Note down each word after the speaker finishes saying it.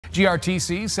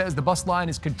GRTC says the bus line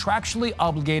is contractually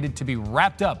obligated to be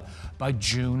wrapped up by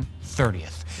June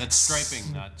 30th. That's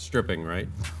striping, not stripping, right?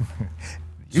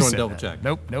 You want said to double that. check.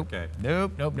 Nope. Okay.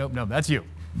 Nope. That's you.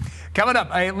 Coming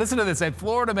up, listen to this. A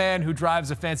Florida man who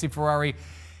drives a fancy Ferrari,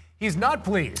 he's not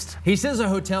pleased. He says a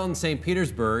hotel in St.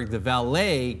 Petersburg, the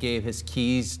valet gave his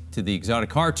keys to the exotic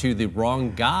car to the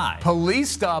wrong guy. Police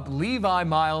stopped Levi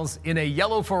Miles in a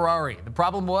yellow Ferrari. The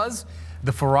problem was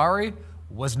the Ferrari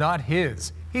was not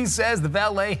his. He says the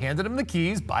valet handed him the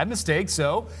keys by mistake,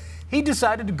 so he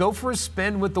decided to go for a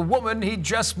spin with the woman he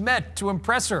just met to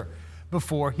impress her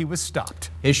before he was stopped.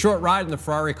 His short ride in the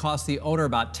Ferrari cost the owner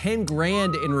about 10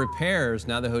 grand in repairs.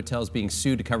 Now the hotel is being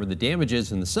sued to cover the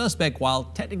damages, and the suspect, while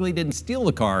technically didn't steal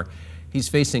the car, he's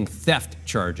facing theft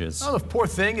charges. Oh, the poor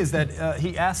thing is that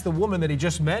he asked the woman that he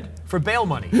just met for bail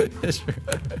money.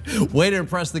 Way to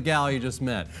impress the gal you just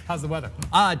met. How's the weather?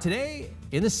 Today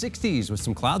in the 60s with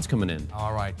some clouds coming in.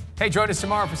 All right. Hey, join us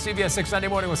tomorrow for CBS 6 Sunday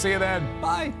Morning. We'll see you then.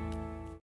 Bye.